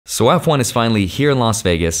So F1 is finally here in Las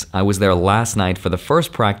Vegas. I was there last night for the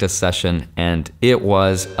first practice session, and it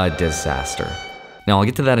was a disaster. Now, I'll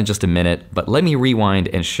get to that in just a minute, but let me rewind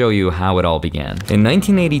and show you how it all began. In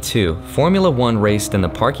 1982, Formula One raced in the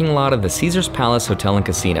parking lot of the Caesars Palace Hotel and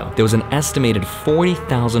Casino. There was an estimated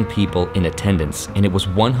 40,000 people in attendance, and it was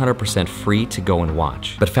 100% free to go and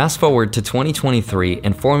watch. But fast forward to 2023,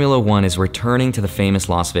 and Formula One is returning to the famous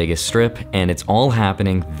Las Vegas Strip, and it's all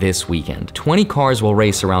happening this weekend. 20 cars will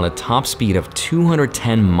race around a top speed of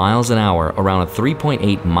 210 miles an hour around a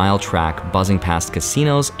 3.8-mile track, buzzing past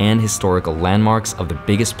casinos and historical landmarks of the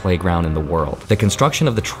biggest playground in the world. The construction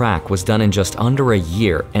of the track was done in just under a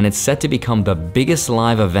year, and it's set to become the biggest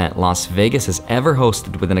live event Las Vegas has ever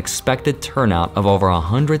hosted, with an expected turnout of over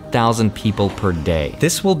 100,000 people per day.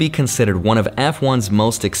 This will be considered one of F1's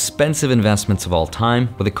most expensive investments of all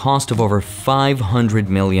time, with a cost of over $500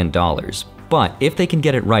 million. But if they can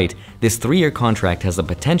get it right, this 3-year contract has the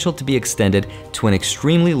potential to be extended to an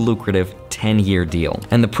extremely lucrative 10-year deal.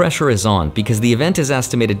 And the pressure is on, because the event is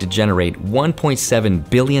estimated to generate $1.7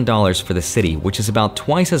 billion for the city, which is about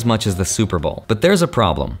twice as much as the Super Bowl. But there's a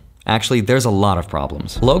problem. Actually, there's a lot of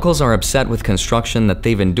problems. Locals are upset with construction that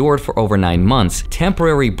they've endured for over 9 months,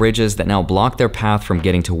 temporary bridges that now block their path from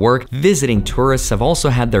getting to work. Visiting tourists have also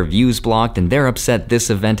had their views blocked, and they're upset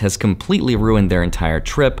this event has completely ruined their entire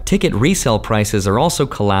trip. Ticket resale prices are also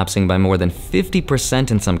collapsing by more than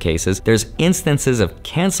 50% in some cases. There's instances of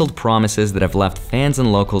canceled promises that have left fans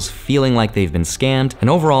and locals feeling like they've been scammed.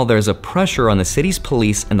 And overall, there's a pressure on the city's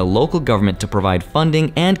police and the local government to provide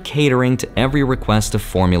funding and catering to every request of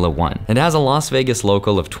Formula One. And as a Las Vegas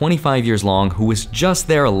local of 25 years long who was just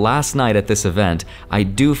there last night at this event, I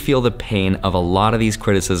do feel the pain of a lot of these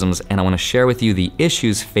criticisms, and I want to share with you the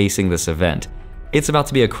issues facing this event. It's about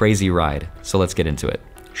to be a crazy ride, so let's get into it.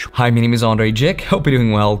 Hi, my name is Andrei Jikh. Hope you're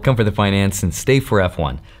doing well, come for the finance, and stay for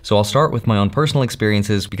F1. So I'll start with my own personal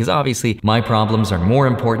experiences, because obviously my problems are more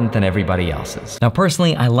important than everybody else's. Now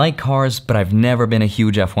personally, I like cars, but I've never been a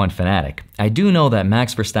huge F1 fanatic. I do know that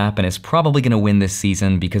Max Verstappen is probably going to win this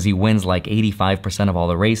season because he wins like 85% of all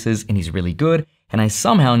the races and he's really good. And I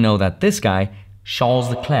somehow know that this guy, Charles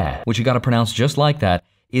Leclerc, which you gotta pronounce just like that,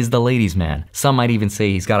 is the ladies' man. Some might even say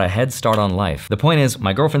he's got a head start on life. The point is,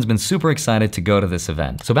 my girlfriend's been super excited to go to this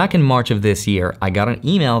event. So back in March of this year, I got an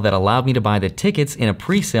email that allowed me to buy the tickets in a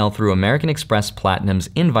pre-sale through American Express Platinum's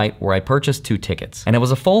invite, where I purchased 2 tickets. And it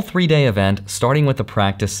was a full 3-day event, starting with the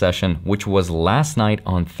practice session, which was last night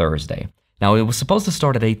on Thursday. Now, it was supposed to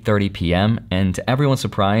start at 8:30 p.m., and to everyone's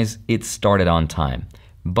surprise, it started on time.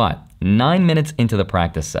 But 9 minutes into the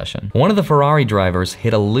practice session, one of the Ferrari drivers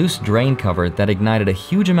hit a loose drain cover that ignited a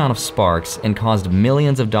huge amount of sparks and caused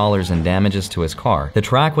millions of dollars in damages to his car. The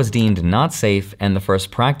track was deemed not safe, and the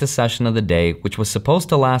first practice session of the day, which was supposed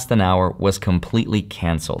to last an hour, was completely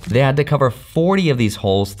canceled. They had to cover 40 of these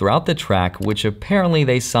holes throughout the track, which apparently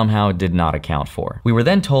they somehow did not account for. We were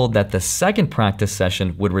then told that the second practice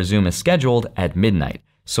session would resume as scheduled at midnight.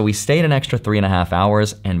 So we stayed an extra 3.5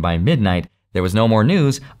 hours, and by midnight, there was no more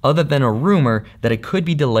news other than a rumor that it could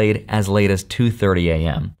be delayed as late as 2:30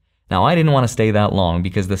 a.m. Now, I didn't want to stay that long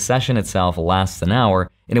because the session itself lasts an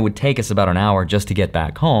hour, and it would take us about an hour just to get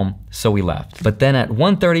back home, so we left. But then at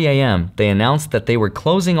 1:30 a.m., they announced that they were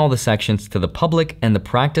closing all the sections to the public and the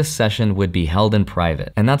practice session would be held in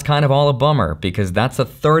private. And that's kind of all a bummer, because that's a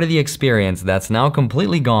third of the experience that's now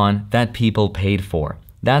completely gone that people paid for.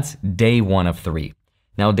 That's day 1 of 3.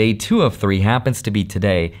 Now, day 2 of 3 happens to be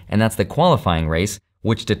today, and that's the qualifying race,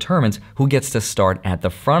 which determines who gets to start at the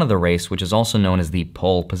front of the race, which is also known as the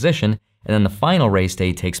pole position, and then the final race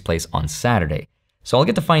day takes place on Saturday. So I'll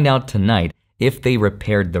get to find out tonight if they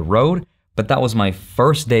repaired the road, but that was my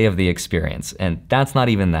first day of the experience, and that's not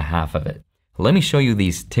even the half of it. Let me show you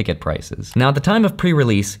these ticket prices. Now, at the time of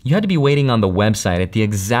pre-release, you had to be waiting on the website at the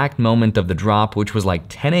exact moment of the drop, which was like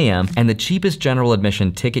 10 a.m., and the cheapest general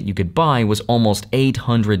admission ticket you could buy was almost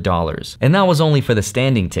 $800. And that was only for the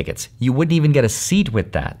standing tickets. You wouldn't even get a seat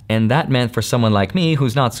with that. And that meant for someone like me,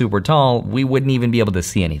 who's not super tall, we wouldn't even be able to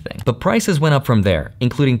see anything. But prices went up from there,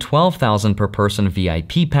 including $12,000 per person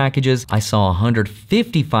VIP packages. I saw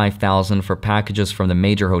 $155,000 for packages from the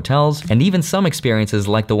major hotels, and even some experiences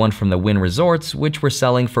like the one from the Wynn Resort, which were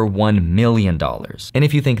selling for $1 million. And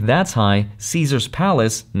if you think that's high, Caesars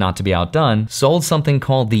Palace, not to be outdone, sold something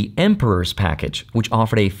called the Emperor's Package, which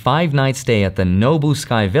offered a 5-night stay at the Nobu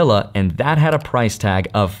Sky Villa, and that had a price tag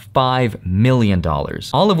of $5 million.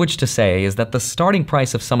 All of which to say is that the starting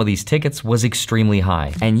price of some of these tickets was extremely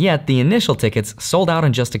high, and yet the initial tickets sold out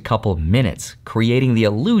in just a couple minutes, creating the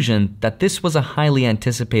illusion that this was a highly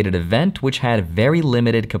anticipated event which had very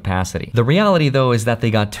limited capacity. The reality, though, is that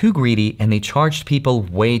they got too greedy and and they charged people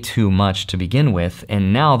way too much to begin with,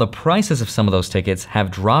 and now the prices of some of those tickets have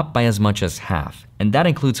dropped by as much as half. And that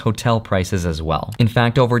includes hotel prices as well. In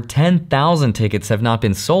fact, over 10,000 tickets have not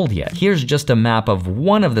been sold yet. Here's just a map of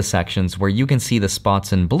one of the sections where you can see the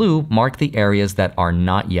spots in blue mark the areas that are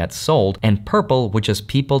not yet sold, and purple, which is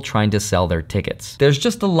people trying to sell their tickets. There's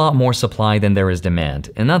just a lot more supply than there is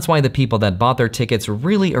demand, and that's why the people that bought their tickets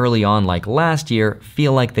really early on, like last year,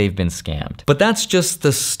 feel like they've been scammed. But that's just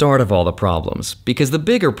the start of all the problems, because the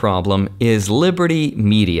bigger problem is Blvd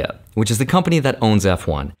Media, which is the company that owns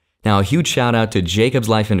F1. Now, a huge shout out to Jacob's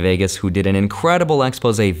Life in Vegas, who did an incredible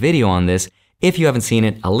expose video on this. If you haven't seen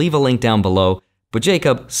it, I'll leave a link down below, but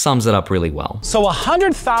Jacob sums it up really well. So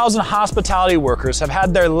 100,000 hospitality workers have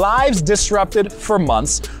had their lives disrupted for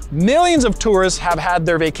months, millions of tourists have had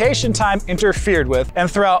their vacation time interfered with,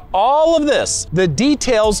 and throughout all of this, the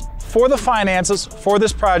details for the finances for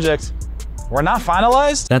this project were not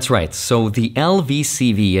finalized? That's right. So the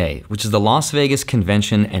LVCVA, which is the Las Vegas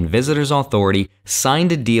Convention and Visitors Authority,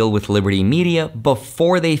 signed a deal with Blvd Media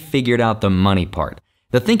before they figured out the money part.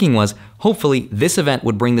 The thinking was, hopefully, this event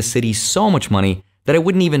would bring the city so much money that it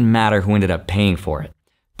wouldn't even matter who ended up paying for it.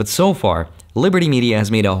 But so far, Blvd Media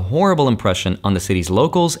has made a horrible impression on the city's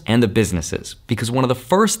locals and the businesses, because one of the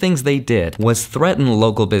first things they did was threaten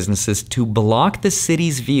local businesses to block the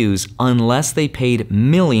city's views unless they paid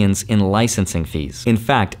millions in licensing fees. In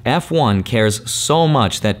fact, F1 cares so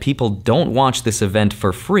much that people don't watch this event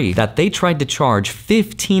for free that they tried to charge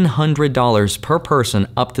 $1,500 per person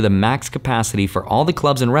up to the max capacity for all the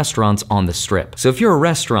clubs and restaurants on the Strip. So if you're a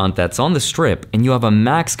restaurant that's on the Strip and you have a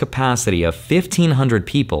max capacity of 1,500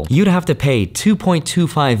 people, you'd have to pay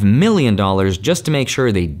 $2.25 million just to make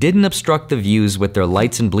sure they didn't obstruct the views with their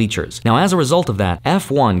lights and bleachers. Now, as a result of that,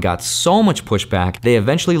 F1 got so much pushback, they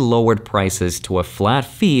eventually lowered prices to a flat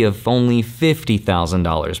fee of only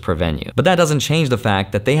 $50,000 per venue. But that doesn't change the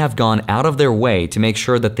fact that they have gone out of their way to make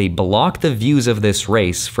sure that they block the views of this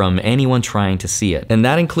race from anyone trying to see it. And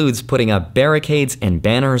that includes putting up barricades and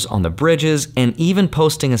banners on the bridges, and even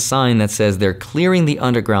posting a sign that says they're clearing the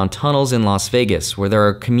underground tunnels in Las Vegas, where there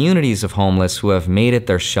are communities of homeless who have made it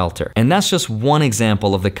their shelter. And that's just one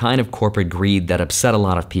example of the kind of corporate greed that upset a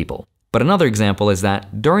lot of people. But another example is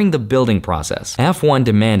that during the building process, F1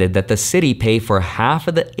 demanded that the city pay for half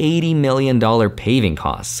of the $80 million paving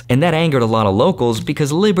costs. And that angered a lot of locals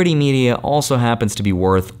because Blvd Media also happens to be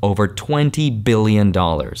worth over $20 billion.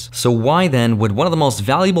 So why then would one of the most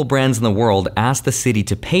valuable brands in the world ask the city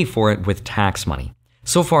to pay for it with tax money?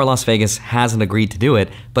 So far, Las Vegas hasn't agreed to do it,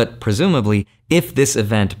 but presumably, if this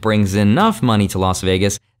event brings enough money to Las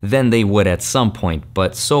Vegas, then they would at some point,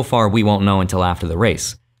 but so far we won't know until after the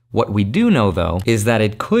race. What we do know, though, is that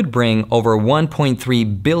it could bring over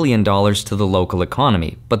 $1.3 billion to the local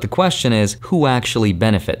economy. But the question is, who actually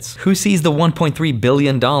benefits? Who sees the $1.3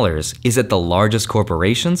 billion? Is it the largest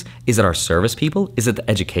corporations? Is it our service people? Is it the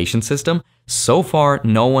education system? So far,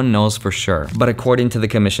 no one knows for sure. But according to the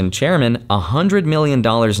commission chairman, $100 million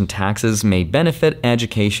in taxes may benefit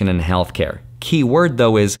education and healthcare. Key word,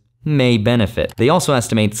 though, is may benefit. They also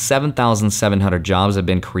estimate 7,700 jobs have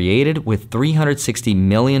been created with $360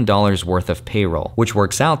 million worth of payroll, which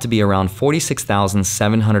works out to be around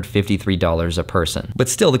 $46,753 a person. But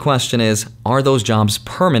still, the question is, are those jobs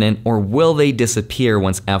permanent or will they disappear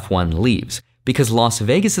once F1 leaves? Because Las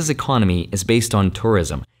Vegas's economy is based on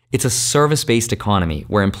tourism. It's a service-based economy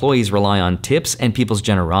where employees rely on tips and people's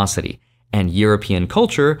generosity. And European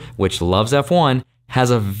culture, which loves F1, has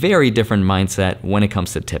a very different mindset when it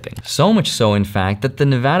comes to tipping. So much so, in fact, that the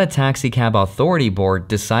Nevada Taxi Cab Authority Board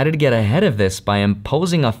decided to get ahead of this by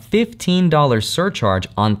imposing a $15 surcharge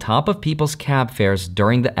on top of people's cab fares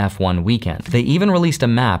during the F1 weekend. They even released a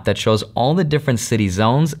map that shows all the different city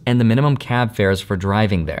zones and the minimum cab fares for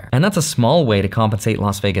driving there. And that's a small way to compensate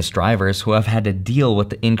Las Vegas drivers who have had to deal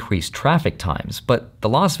with the increased traffic times. But the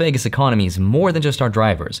Las Vegas economy is more than just our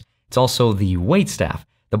drivers. It's also the waitstaff,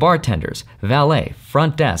 the bartenders, valet,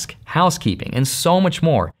 front desk, housekeeping, and so much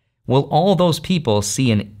more. Will all those people see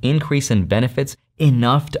an increase in benefits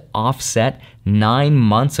enough to offset 9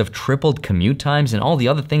 months of tripled commute times and all the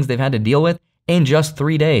other things they've had to deal with in just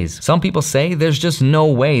 3 days? Some people say there's just no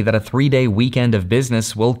way that a 3-day weekend of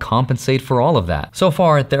business will compensate for all of that. So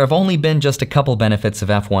far, there have only been just a couple benefits of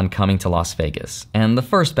F1 coming to Las Vegas. And the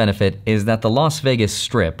first benefit is that the Las Vegas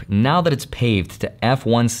Strip, now that it's paved to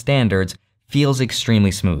F1 standards, feels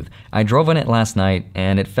extremely smooth. I drove on it last night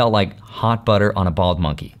and it felt like hot butter on a bald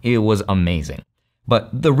monkey. It was amazing. But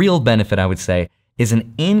the real benefit, I would say, is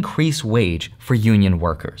an increased wage for union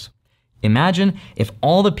workers. Imagine if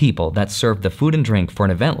all the people that served the food and drink for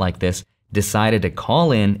an event like this decided to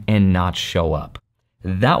call in and not show up.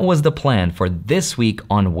 That was the plan for this week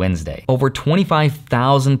on Wednesday. Over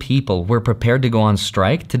 25,000 people were prepared to go on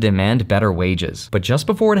strike to demand better wages. But just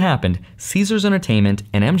before it happened, Caesars Entertainment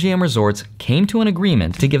and MGM Resorts came to an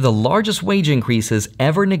agreement to give the largest wage increases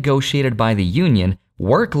ever negotiated by the union,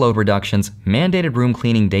 workload reductions, mandated room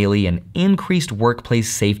cleaning daily, and increased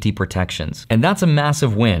workplace safety protections. And that's a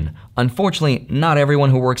massive win. Unfortunately, not everyone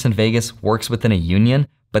who works in Vegas works within a union,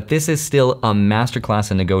 but this is still a masterclass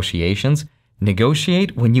in negotiations.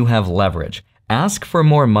 Negotiate when you have leverage. Ask for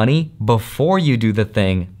more money before you do the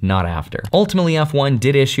thing, not after. Ultimately, F1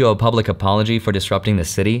 did issue a public apology for disrupting the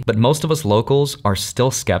city, but most of us locals are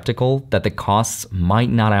still skeptical that the costs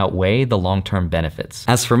might not outweigh the long-term benefits.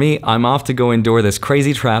 As for me, I'm off to go endure this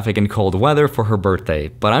crazy traffic and cold weather for her birthday,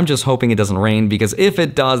 but I'm just hoping it doesn't rain, because if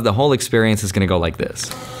it does, the whole experience is gonna go like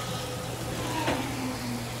this.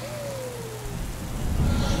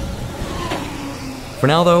 For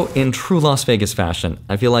now though, in true Las Vegas fashion,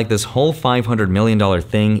 I feel like this whole $500 million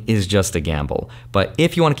thing is just a gamble. But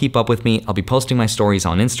if you want to keep up with me, I'll be posting my stories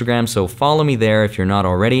on Instagram, so follow me there if you're not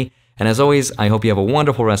already. And as always, I hope you have a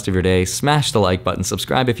wonderful rest of your day. Smash the like button,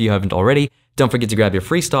 subscribe if you haven't already. Don't forget to grab your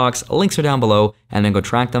free stocks, links are down below, and then go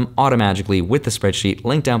track them automatically with the spreadsheet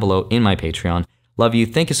linked down below in my Patreon. Love you,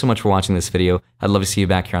 thank you so much for watching this video. I'd love to see you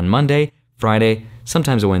back here on Monday, Friday,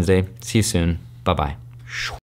 sometimes a Wednesday. See you soon, bye-bye.